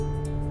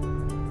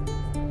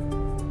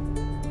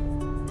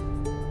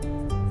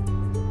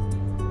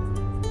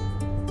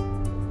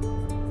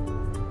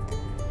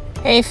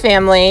Hey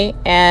family,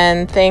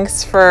 and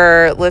thanks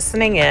for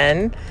listening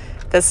in.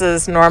 This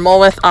is Normal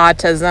with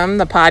Autism,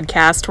 the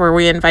podcast where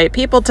we invite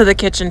people to the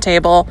kitchen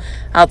table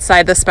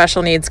outside the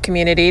special needs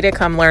community to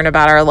come learn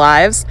about our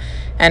lives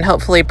and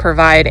hopefully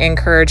provide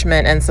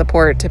encouragement and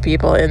support to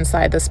people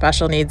inside the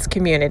special needs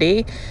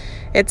community.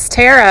 It's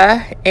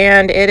Tara,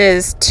 and it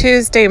is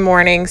Tuesday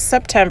morning,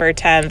 September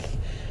 10th,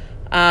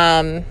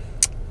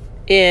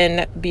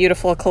 in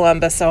beautiful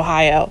Columbus,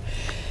 Ohio.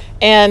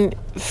 And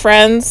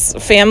friends,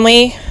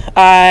 family,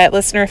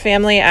 listener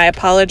family, I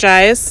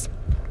apologize.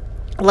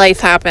 Life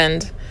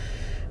happened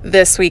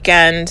this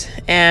weekend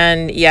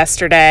and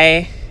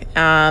yesterday,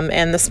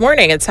 and this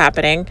morning it's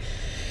happening.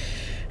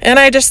 And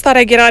I just thought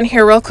I'd get on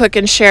here real quick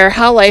and share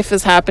how life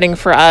is happening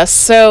for us.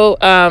 So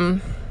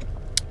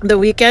the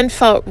weekend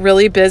felt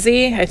really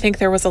busy. I think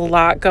there was a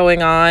lot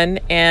going on,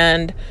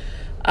 and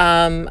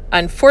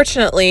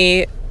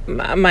unfortunately,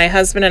 my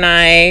husband and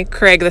I,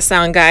 Craig the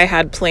sound guy,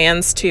 had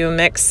plans to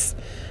mix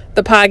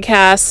the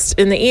podcast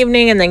in the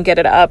evening and then get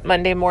it up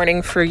Monday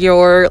morning for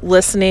your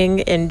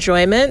listening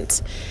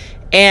enjoyment.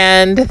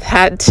 And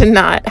that did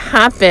not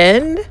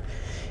happen,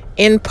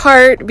 in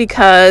part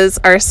because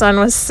our son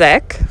was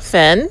sick.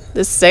 Finn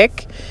is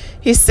sick.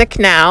 He's sick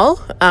now.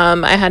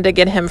 I had to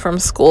get him from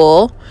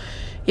school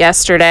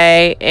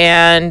yesterday,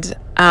 and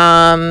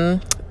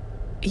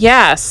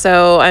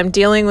so I'm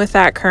dealing with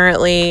that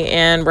currently,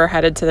 and we're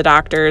headed to the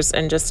doctor's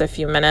in just a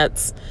few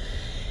minutes.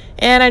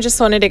 And I just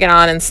wanted to get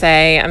on and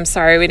say I'm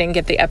sorry we didn't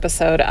get the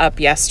episode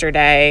up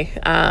yesterday.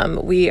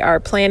 We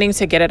are planning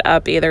to get it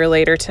up either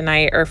later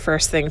tonight or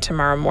first thing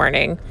tomorrow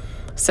morning.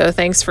 So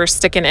thanks for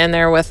sticking in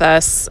there with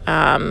us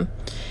and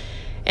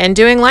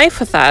doing life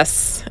with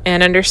us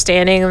and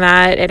understanding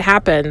that it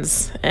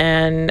happens.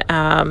 And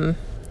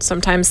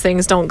sometimes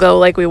things don't go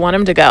like we want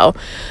them to go.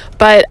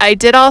 But I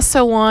did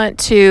also want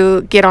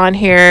to get on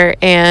here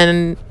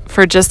and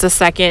for just a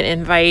second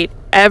invite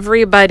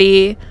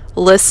everybody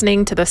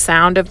listening to the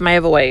sound of my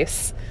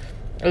voice.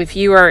 If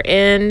you are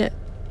in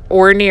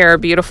or near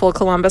beautiful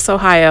Columbus,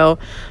 Ohio,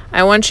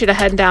 I want you to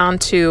head down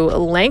to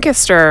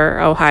Lancaster,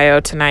 Ohio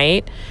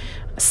tonight.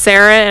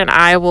 Sarah and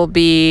I will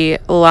be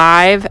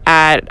live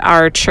at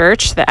our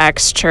church, the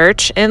X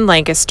Church in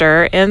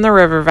Lancaster in the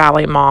River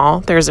Valley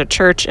Mall. There's a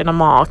church in a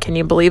mall. Can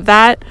you believe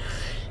that?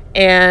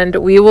 And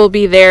we will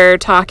be there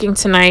talking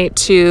tonight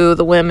to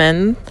the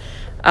women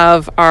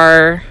of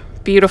our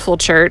beautiful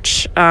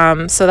church.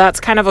 So that's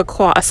kind of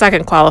a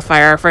second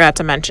qualifier I forgot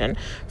to mention.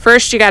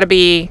 First, you got to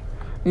be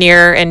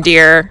near and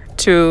dear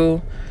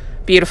to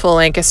beautiful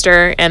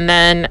Lancaster, and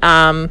then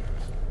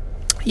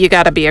you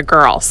got to be a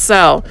girl.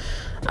 So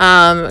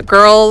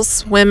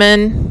girls,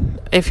 women,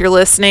 if you're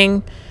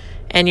listening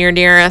and you're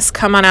near us,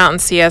 come on out and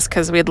see us,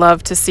 because we'd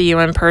love to see you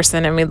in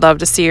person and we'd love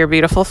to see your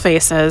beautiful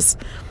faces.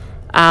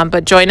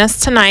 But join us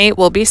tonight.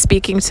 We'll be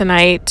speaking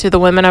tonight to the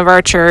women of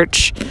our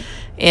church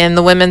in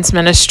the women's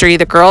ministry,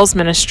 the girls'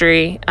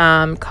 ministry,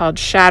 called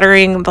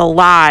Shattering the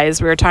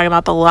Lies. We were talking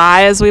about the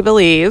lies we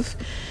believe.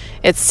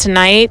 It's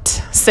tonight,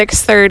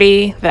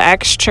 6:30, the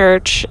X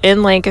Church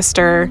in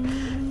Lancaster,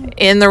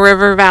 in the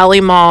River Valley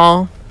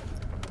Mall.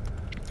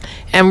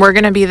 And we're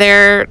going to be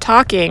there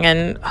talking,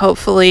 and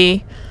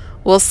hopefully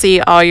we'll see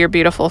all your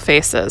beautiful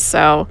faces.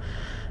 So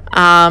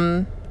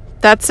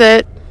that's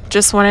it.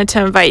 Just wanted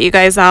to invite you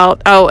guys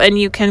out. Oh, and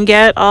you can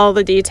get all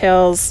the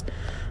details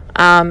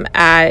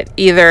at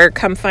either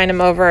come find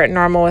them over at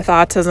Normal with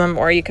Autism,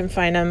 or you can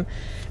find them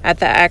at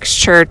the X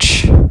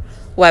Church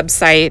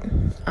website.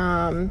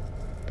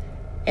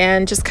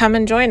 And just come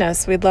and join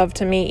us. We'd love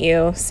to meet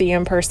you, see you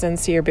in person,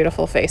 see your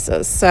beautiful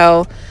faces.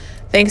 So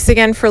thanks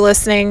again for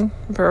listening.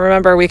 But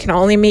remember, we can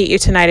only meet you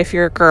tonight if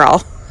you're a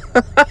girl.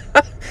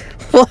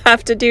 We'll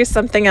have to do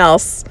something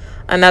else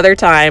another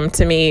time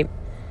to meet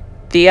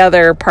the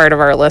other part of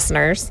our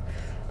listeners.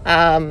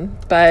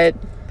 But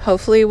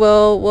hopefully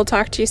we'll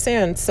talk to you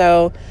soon.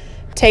 So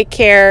take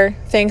care.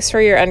 Thanks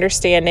for your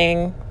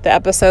understanding. The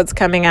episode's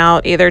coming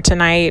out either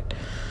tonight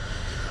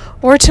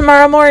or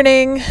tomorrow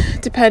morning,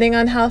 depending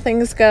on how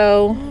things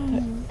go.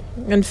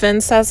 And Finn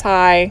says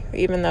hi,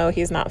 even though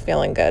he's not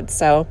feeling good.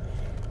 So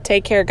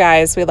take care,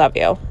 guys. We love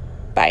you.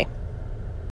 Bye.